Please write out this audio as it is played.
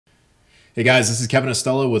Hey guys, this is Kevin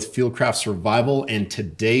Estela with Fieldcraft Survival, and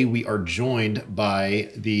today we are joined by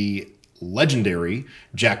the legendary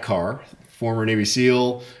Jack Carr, former Navy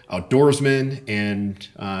SEAL, outdoorsman, and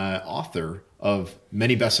author of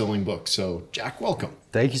many best-selling books. So Jack, welcome.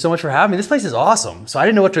 Thank you so much for having me. This place is awesome. So I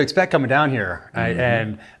didn't know what to expect coming down here,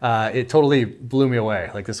 and it totally blew me away.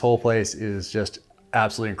 Like, this whole place is just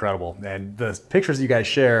absolutely incredible. And the pictures you guys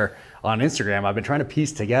share on Instagram, I've been trying to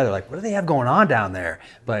piece together, like, what do they have going on down there?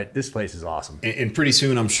 But this place is awesome. And pretty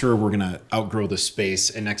soon, I'm sure we're gonna outgrow the space,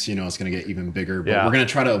 and next you know, it's gonna get even bigger. But we're gonna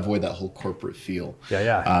try to avoid that whole corporate feel.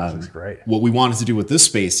 That's great. What we wanted to do with this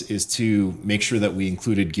space is to make sure that we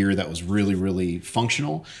included gear that was really, really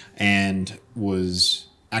functional and was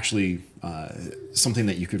actually something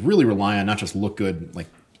that you could really rely on, not just look good, like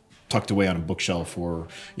tucked away on a bookshelf or,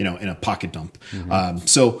 you know, in a pocket dump.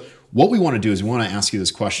 So what we want to do is we want to ask you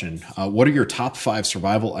this question. What are your top 5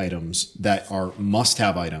 survival items that are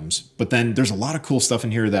must-have items? But then there's a lot of cool stuff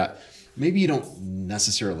in here that maybe you don't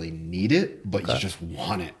necessarily need it, but you just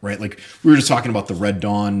want it, right? Like, we were just talking about the Red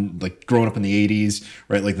Dawn, like growing up in the 80s,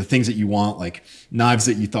 right? Like the things that you want, like knives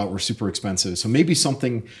that you thought were super expensive. So maybe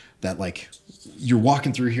something that, like, you're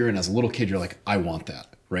walking through here and as a little kid, you're like, I want that,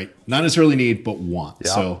 right? Not necessarily need, but want.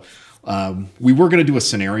 Yeah. So we were going to do a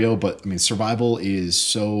scenario, but I mean, survival is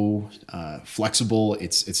so flexible.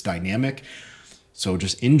 It's dynamic. So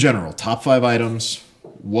just in general, top 5 items,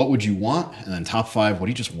 what would you want? And then top 5, what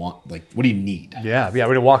do you just want? Like, what do you need? Yeah, we're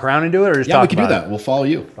gonna walk around and do it, or just Yeah, talk we can do about that. We'll follow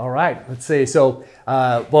you. All right, let's see. So,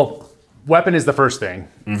 well, weapon is the first thing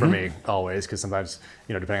for me always, because sometimes,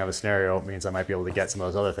 you know, depending on the scenario, it means I might be able to get some of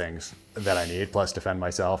those other things that I need, plus defend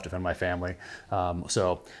myself, defend my family.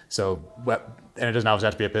 And it doesn't always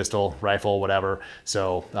have to be a pistol, rifle, whatever.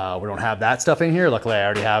 So we don't have that stuff in here. Luckily, I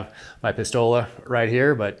already have my pistola right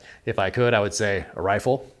here, but if I could, I would say a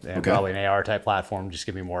rifle and probably an AR type platform. Just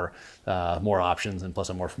give me more options, and plus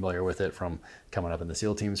I'm more familiar with it from coming up in the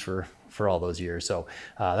SEAL teams for all those years. So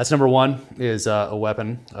that's number 1, is a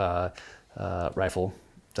weapon, rifle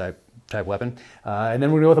type weapon. And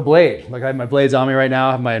then we're gonna go with a blade. Like, I have my blades on me right now.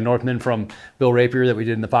 I have my Northman from Bill Rapier that we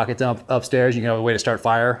did in the pocket dump upstairs. You can have a way to start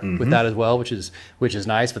fire with that as well, which is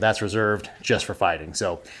nice, but that's reserved just for fighting.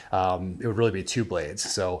 So it would really be 2 blades.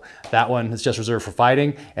 So that one is just reserved for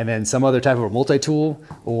fighting, and then some other type of a multi-tool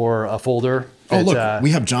or a folder. Oh, look,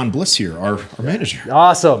 we have John Bliss here, our manager.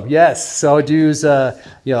 Awesome, yes. So dudes, you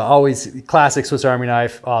know, always classic Swiss Army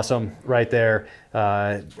knife, awesome, right there.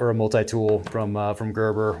 Or a multi-tool from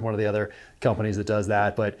Gerber, one of the other companies that does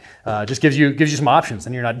that. But just gives you some options,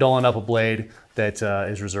 and you're not dulling up a blade that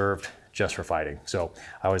is reserved just for fighting. So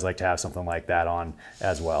I always like to have something like that on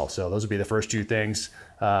as well. So those would be the first 2 things: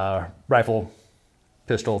 rifle,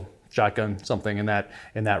 pistol, shotgun, something in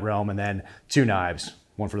that realm, and then 2 knives.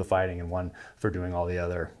 One for the fighting and one for doing all the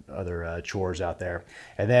other chores out there.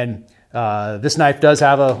 And then this knife does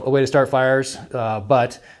have a way to start fires,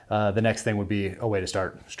 but the next thing would be a way to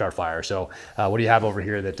start fire. So what do you have over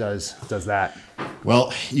here that does that?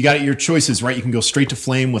 Well, you got your choices, right? You can go straight to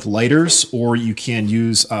flame with lighters, or you can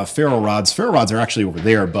use ferro rods. Ferro rods are actually over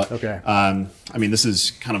there, but I mean, this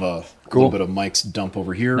is kind of a little bit of Mike's dump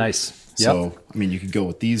over here. Nice. So, I mean, you could go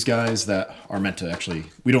with these guys that are meant to actually,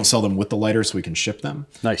 we don't sell them with the lighter, so we can ship them.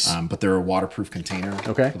 Nice. But they're a waterproof container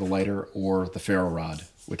for the lighter, or the ferro rod.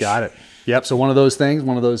 Got it. Yep. So one of those things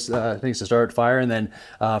to start fire, and then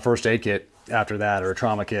first aid kit after that, or a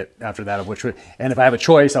trauma kit after that, and if I have a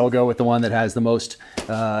choice, I will go with the one that has the most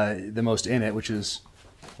in it, which is,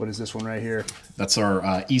 what is this one right here? That's our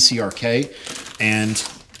ECRK. And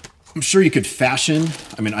I'm sure you could fashion,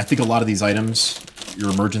 I mean, I think a lot of these items, your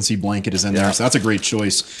emergency blanket is in there, so that's a great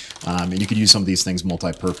choice. And you could use some of these things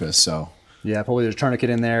multi-purpose. So yeah, probably there's a tourniquet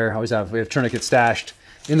in there. We have tourniquets stashed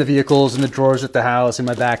in the vehicles, in the drawers at the house, in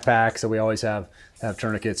my backpack. So we always have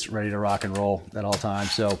tourniquets ready to rock and roll at all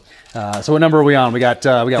times. So what number are we on? We got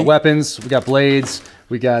weapons, we got blades,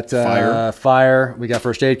 we got fire, we got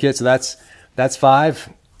first aid kit. So that's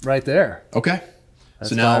 5 right there. Okay. That's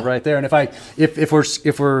so now 5 right there. And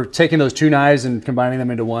if we're taking those 2 knives and combining them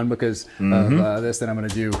into one because of this, then I'm going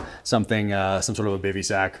to do something, some sort of a bivy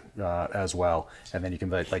sack as well. And then you can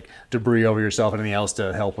put like debris over yourself and anything else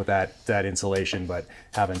to help with that insulation. But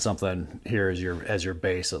having something here as your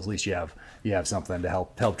base, so at least you have something to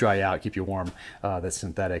help dry you out, keep you warm. That's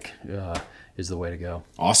synthetic is the way to go.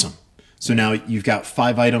 Awesome. So now you've got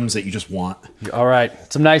 5 items that you just want. All right,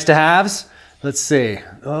 some nice to haves. Let's see.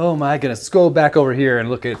 Oh my goodness. Let's go back over here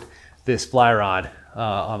and look at this fly rod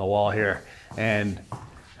on the wall here. And I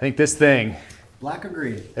think this thing. Black or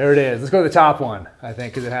green? There it is. Let's go to the top one, I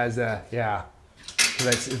think, because it has,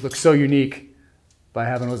 it looks so unique by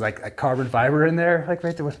having those like carbon fiber in there, like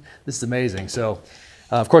right there. This is amazing. So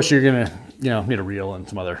of course you're gonna, need a reel and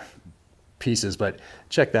some other pieces, but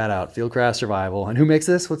check that out. Fieldcraft Survival. And who makes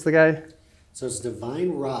this? What's the guy? So it's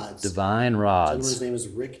Divine Rods. Divine Rods. His name is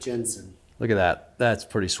Rick Jensen. Look at that. That's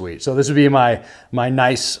pretty sweet. So this would be my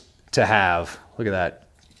nice to have. Look at that.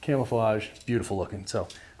 Camouflage, beautiful looking. So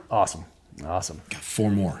awesome. Awesome. Got 4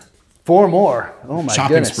 more. 4 more. Oh my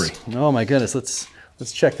Shopping goodness. spree. Oh my goodness. Let's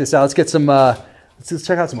check this out. Let's get some let's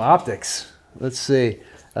check out some optics. Let's see.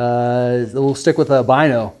 We'll stick with a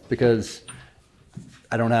bino because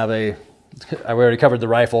I don't have I already covered the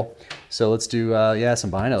rifle. So let's do some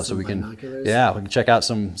bino so we can we can check out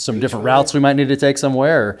some different routes we might need to take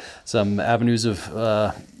somewhere, or some avenues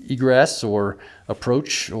of egress or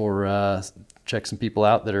approach, or check some people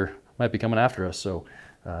out that might be coming after us. So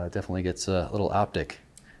definitely gets a little optic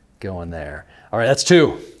going there. All right, that's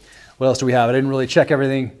 2. What else do we have? I didn't really check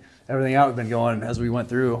everything out. We've been going as we went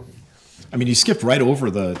through. I mean, you skipped right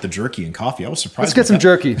over the jerky and coffee. I was surprised. Let's get some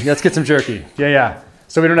jerky. Let's get some jerky. Yeah.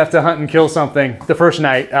 So we don't have to hunt and kill something the first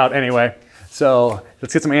night out anyway. So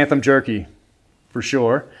let's get some Anthem jerky for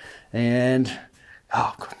sure. And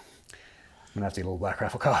I'm gonna have to get a little Black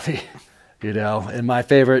Rifle coffee. And my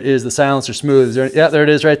favorite is the Silencer Smooth. There it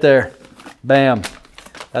is right there. Bam.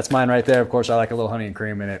 That's mine right there. Of course, I like a little honey and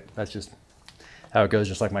cream in it. That's just how it goes,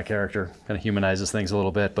 just like my character. Kind of humanizes things a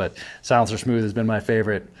little bit, but Silencer Smooth has been my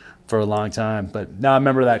favorite for a long time. But now I'm a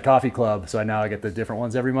member of that coffee club, so now I get the different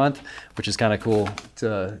ones every month, which is kind of cool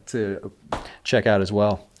to check out as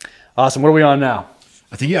well. Awesome. What are we on now?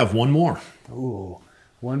 I think you have 1 more. Ooh,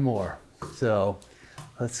 1 more. So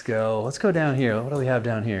let's go down here. What do we have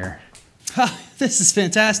down here? This is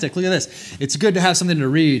fantastic. Look at this. It's good to have something to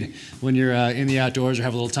read when you're in the outdoors or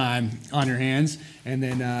have a little time on your hands. And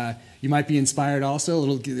then you might be inspired also, a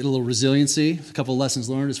little resiliency, a couple of lessons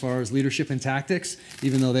learned as far as leadership and tactics.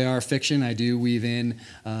 Even though they are fiction, I do weave in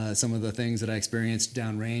some of the things that I experienced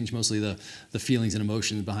downrange, mostly the feelings and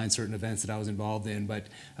emotions behind certain events that I was involved in. But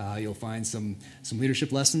you'll find some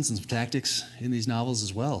leadership lessons and some tactics in these novels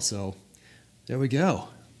as well. So there we go.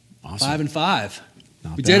 Awesome. 5 and 5. We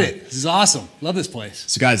Not did bad. it. This is awesome. Love this place.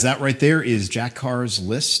 So guys, that right there is Jack Carr's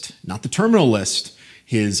list, not the terminal list,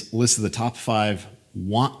 his list of the top 5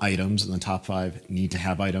 want items and the top 5 need to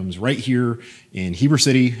have items right here in Heber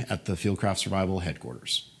City at the Fieldcraft Survival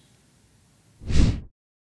headquarters.